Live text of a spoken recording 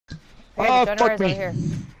Oh, the fuck generator's over me. here.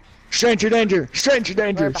 Stranger danger! Stranger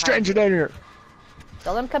danger! Behind Stranger you. danger!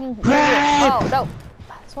 Don't let him come near you. Right. Oh, no.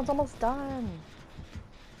 This one's almost done.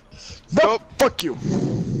 Nope. Fuck you.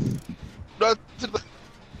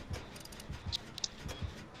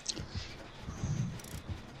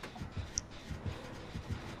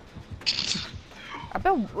 I've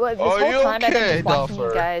been this Are whole you time I've been okay, just watching you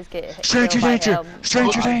Duffer? guys get Stranger killed by danger! him.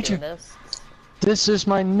 Stranger while I'm danger! doing this. This is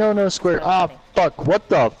my no-no square. That's Ah, funny. fuck. What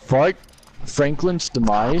the fuck? Franklin's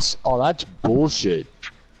demise? Oh, that's bullshit.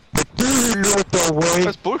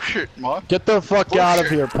 That's bullshit, man. Get the fuck out of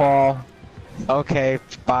Bullshit. here, Paul. Okay,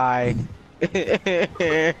 bye.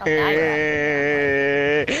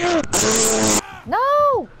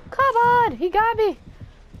 No! Come on! He got me!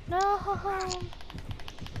 No!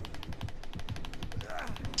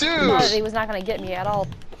 Dude, I thought he was not gonna get me at all.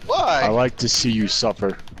 I why? like to see you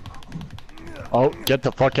suffer. Oh, get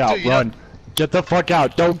the fuck out. Dude, you Run. Get the fuck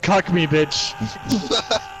out. Don't cuck me, bitch.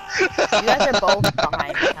 You guys are both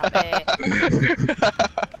behind me,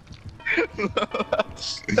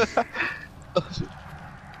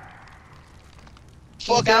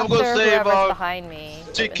 Fuck it, I'm gonna save behind me.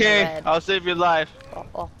 GK. I'll save your life.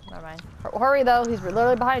 Oh, never mind. Hurry though, he's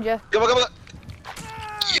literally behind you. Come on, come on.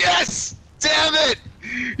 Yes! Damn it!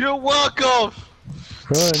 You're welcome!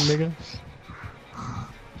 Run, nigga.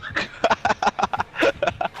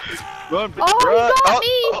 Run, bitch, Oh, he run. got Oh,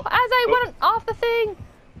 me oh. as I went off the thing.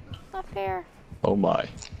 Not fair. Oh my.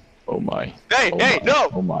 Oh my. Hey, Oh hey, my. no!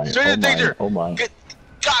 Oh my. Stranger Oh my. danger! Oh my.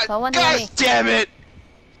 Someone hit God me. damn it!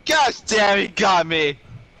 God damn it, he got me!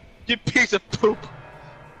 You piece of poop!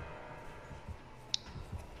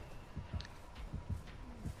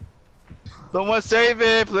 Someone save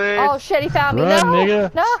it, please! Oh shit, he found me. Run, No!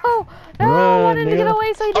 nigga. No! No! I Run, wanted to get nigga.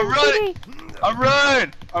 away so he didn't see me.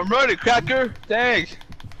 I'm running, cracker! Thanks!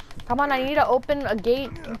 Come on, I need to open a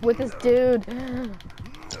gate with this dude.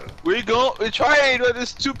 We're trying with this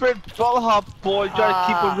stupid ball hop boy trying to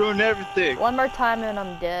keep on ruining everything. One more time and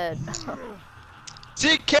I'm dead.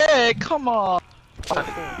 TK, come on!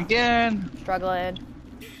 Again! Struggling.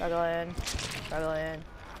 Struggling. Struggling.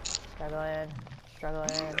 Struggling.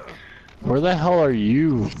 Struggling. Where the hell are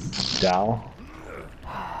you, Dow?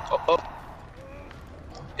 Oh.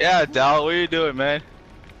 Yeah, Dal, what are you doing, man?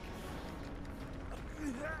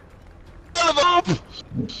 Son of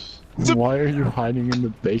a- Why are you hiding in the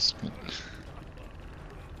basement?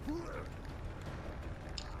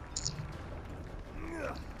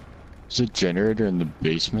 Is a generator in the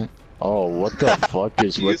basement? Oh, what the fuck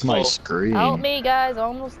is with my Useful. screen? Help me, guys.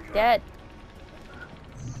 Almost dead.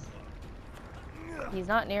 He's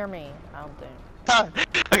not near me, I don't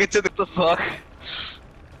think. I can tell the fuck.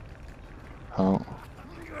 Oh.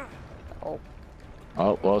 Oh.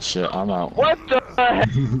 Oh, well shit, I'm out. What the heck?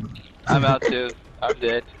 I'm out too. I'm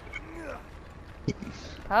dead.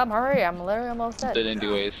 Come, hurry. I'm literally almost dead. Dead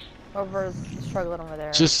anyways. Whoever's struggling over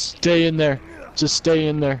there. Just stay in there. Just stay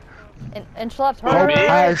in there. Inch left, Oh, hurry.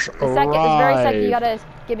 Pash This very second, you arrived. gotta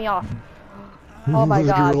get me off. Oh my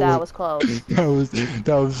god, that was close. That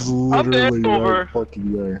was literally over. right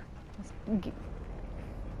fucking there.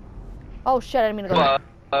 Oh shit, I didn't mean to go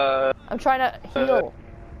there. I'm trying to heal.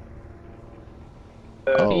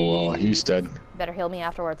 Oh well, he's dead. Better heal me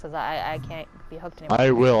afterwards, cause I can't be hooked anymore. I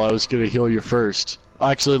will. I was gonna heal you first.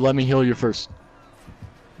 Actually, let me heal you first.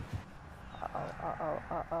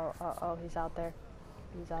 Uh-oh, he's out there.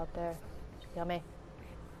 He's out there. Heal me.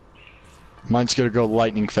 Mine's gonna go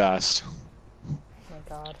lightning fast. Oh my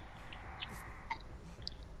god.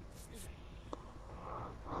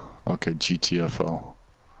 Okay, GTFO.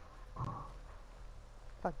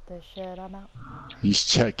 Fuck this shit, I'm out. He's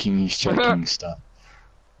checking stuff.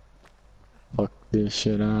 Fuck this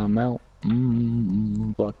shit, I'm out.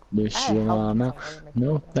 Fuck this shit, I'm out.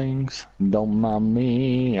 No thanks, don't mind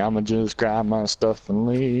me. I'ma just grab my stuff and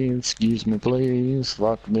leave. Excuse me, please.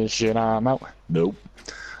 Fuck this shit, I'm out. Nope.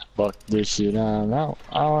 Fuck this shit, I'm out.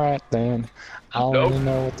 Alright then. I don't Nope. even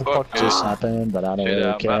know what the fuck Fuck just it. happened, but I don't Shit, really I'm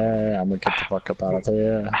out. care. I'm gonna get the fuck up out of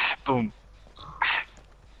here. Boom.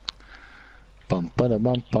 Bum ba da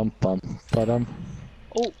bum bum bum ba dum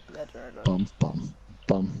Oh, that's right. bum bum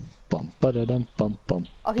bum bum ba da dum bum bum.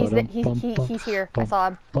 Oh, he's ba-dum, he's bum, he, bum, he's here. I bum, saw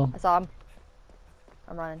him. bum. I saw him.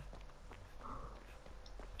 I'm running.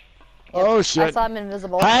 Oh I shit! saw him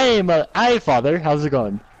invisible. Hi, father. How's it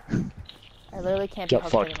going? I literally can't be Get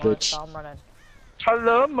hooked fucked, anymore, bitch. so I'm running.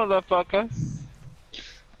 Hello, motherfucker.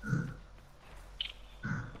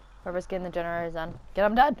 Whoever's getting the generators done. Get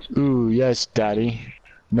him done. Ooh, yes, daddy.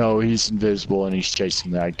 No, he's invisible and he's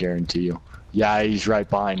chasing me. I guarantee you. Yeah, he's right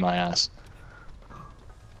behind my ass.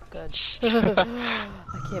 Good. I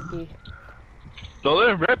can't be. Don't let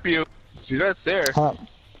him rip you. He's right there. Huh.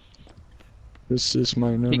 This is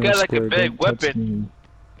my He got like a square, big don't touch weapon. me.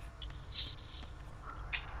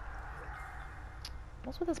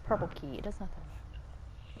 What's with this purple key? It does nothing.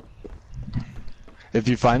 If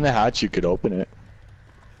you find the hatch, you could open it.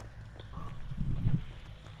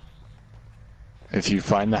 If you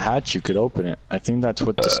find the hatch, you could open it. I think that's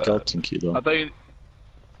what the skeleton key though. I thought you.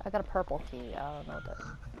 I got a purple key. I don't know what that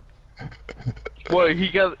is. What, you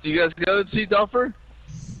guys got it, see, Duffer?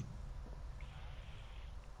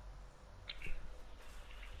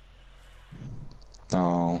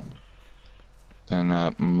 Oh. Then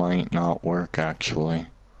that might not work actually.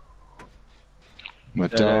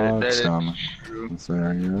 But That is I'm true.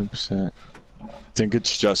 very upset. I think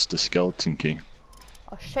it's just the skeleton key.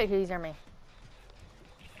 Oh shit, he's near me.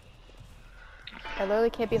 I literally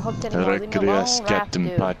can't be hooked anymore. Leave me alone, Raph,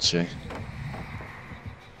 dude. Pace.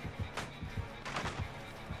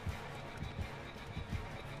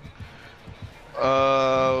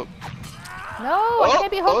 No, I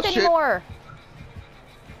can't be hooked shit. anymore.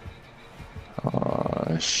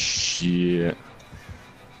 Oh shit.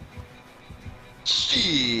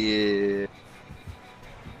 Shit.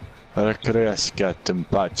 Recrescat in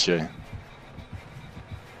pace.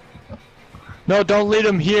 No, don't lead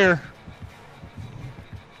him here.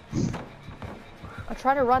 I'm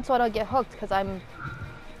trying to run so I don't get hooked because I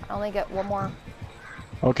only get one more.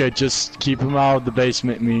 Okay, just keep him out of the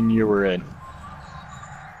basement me and you were in.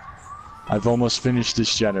 I've almost finished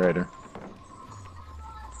this generator.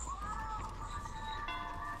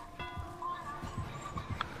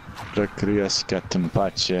 Recrescat in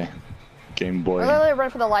pace. Game Boy. I literally run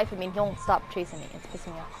for the life of me and he won't stop chasing me. It's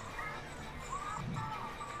pissing me off.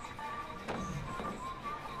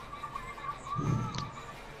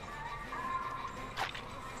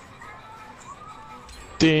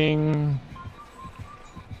 Ding.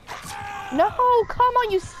 No, come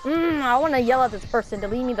on, you. I want to yell at this person to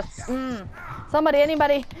leave me the. Somebody,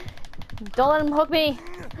 anybody, don't let him hook me.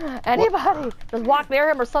 Anybody, just walk near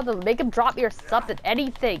him or something. Make him drop me or something.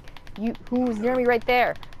 Anything. You, who's near me right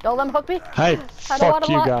there? Don't let him hook me. Hey, I don't fuck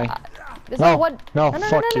wanna you, guy. No,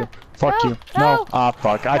 Fuck you. Fuck you. No. Ah,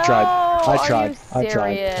 fuck. I tried. No, I are tried. you I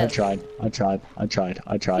tried. I serious? tried. I tried. I tried.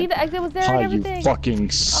 I tried. See, the exit was there Ah, and you everything. fucking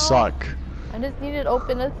suck. I just needed to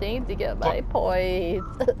open a thing to get my points.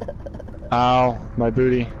 Ow, my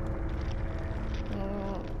booty.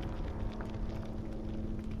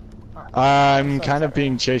 I'm so kind of sorry.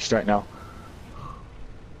 being chased right now.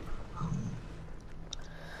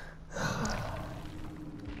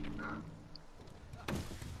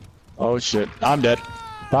 Oh shit, I'm dead.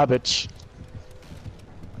 Bye, bitch.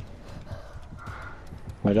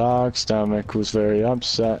 My dog's stomach was very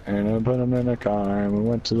upset, and I put him in a car, and we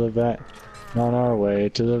went to the vet. On our way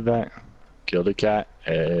to the vet, killed a cat.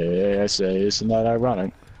 Hey, I say, isn't that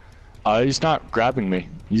ironic? He's not grabbing me.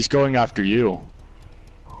 He's going after you.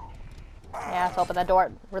 Yeah, let's open that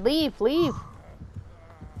door. Leave.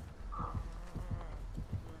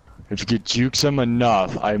 If you could jukes him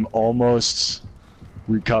enough, I'm almost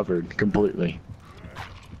recovered completely.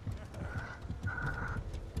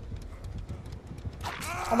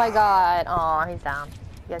 Oh my god. Aw, he's down.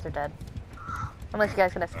 You guys are dead. Unless you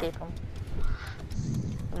guys can escape him.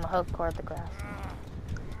 From the hook or the grass.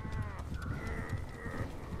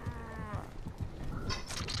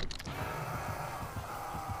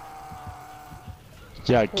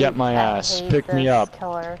 Yeah, get my I ass. hate Pick me this up.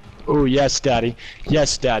 Killer. Oh, yes, daddy.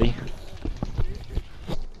 Yes, daddy.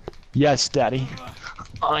 Yes, daddy.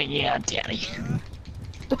 Oh, yeah, daddy.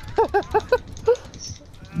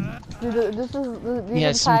 Dude, these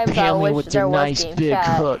Yes, are times I impale me wish with there your was nice game big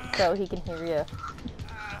chat hook. so he can hear you.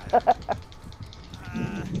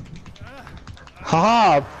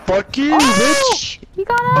 Haha, fuck you, Oh! bitch. He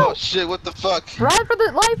got Oh out! shit, what the fuck? Run for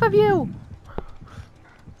the life of you!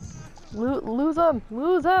 Lose him!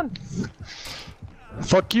 Lose him!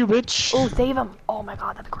 Fuck you, bitch. Oh, save him! Oh my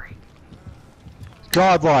god, that's great.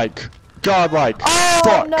 Godlike. Godlike. Oh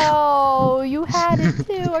Fuck. no! You had it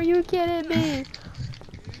too! Are you kidding me?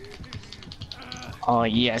 Oh,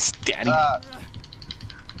 yes, daddy.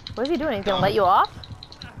 What is he doing? He's gonna let you off?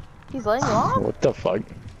 He's letting you off? What the fuck?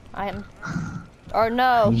 I am. Or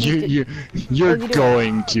no. You're What is he doing?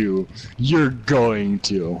 going to. You're going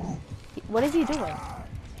to. What is he doing?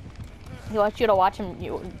 He wants you to watch him.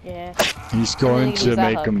 Yeah. He's going you to lose that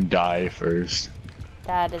make hook. him die first.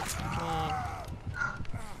 That is mean.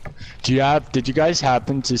 Did you guys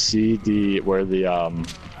happen to see where the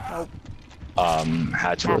Nope.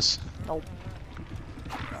 hatch was? Nope.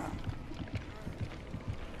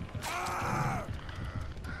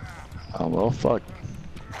 Oh well, fuck.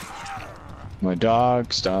 My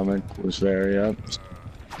dog's stomach was very up.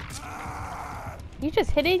 He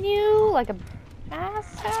just hitting you like a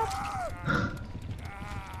asshat?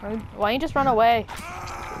 Why don't you just run away?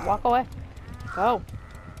 Walk away. Go.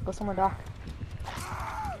 Go somewhere dark.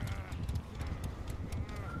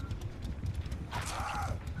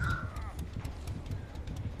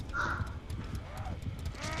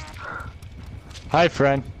 Hi,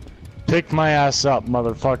 friend. Pick my ass up,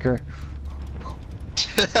 motherfucker.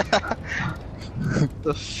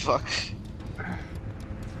 The fuck?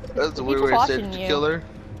 That's a He's weird way to say watching you. killer.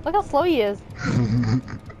 Look how slow he is.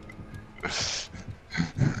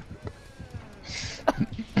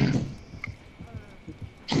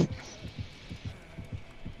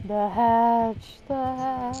 The hatch, the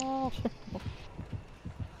hatch.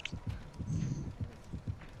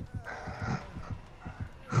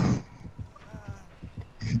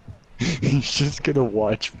 He's just gonna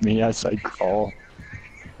watch me as I crawl.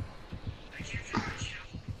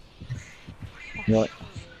 You know what?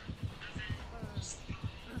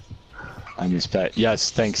 I'm his pet.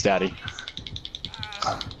 Yes, thanks, Daddy.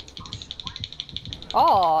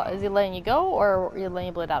 Oh, is he letting you go or are you letting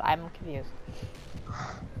you bleed out? I'm confused.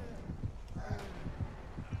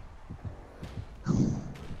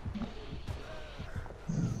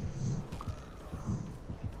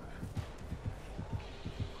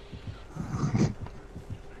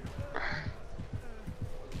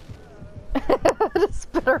 Just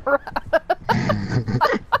spin around.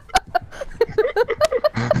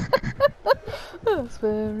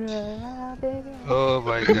 Spin around, baby. Oh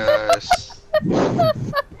my gosh.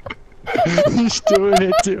 He's doing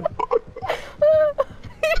it too.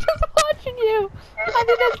 He's just watching you. I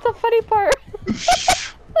think that's the funny part.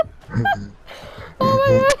 Oh my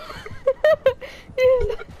god.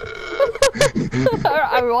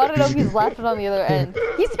 I want to know if he's laughing on the other end.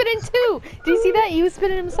 He's spinning too. Do you see that? He was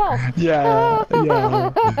spinning himself. Yeah,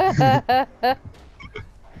 yeah.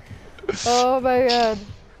 Oh my god.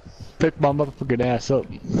 Pick my motherfucking ass up.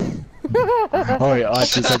 Oh yeah,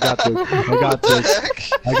 watch this. I got this. I got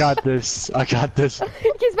this. I got this. I got this.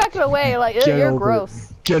 He keeps backing away like, "Ugh, you're over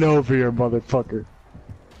gross." It. Get over here, motherfucker.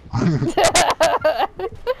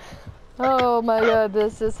 Oh my god,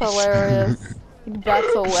 this is hilarious. He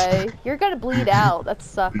backs away. You're gonna bleed out. That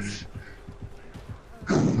sucks.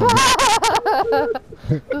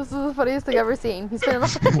 This is the funniest thing I've ever seen. He's been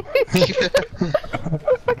like, what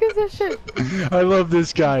the fuck is this shit? I love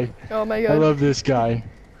this guy. Oh my I god. love this guy.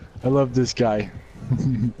 I love this guy.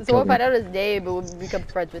 So we'll find out his name and we'll become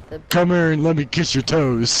friends with him. Come here and let me kiss your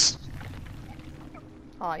toes.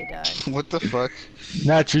 Oh, he died. What the fuck?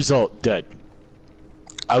 Match result, dead.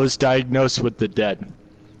 I was diagnosed with the dead.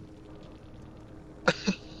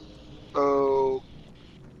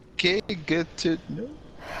 Okay, good to know.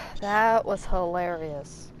 That was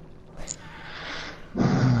hilarious.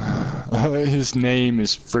 His name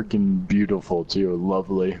is freaking beautiful too,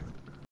 lovely.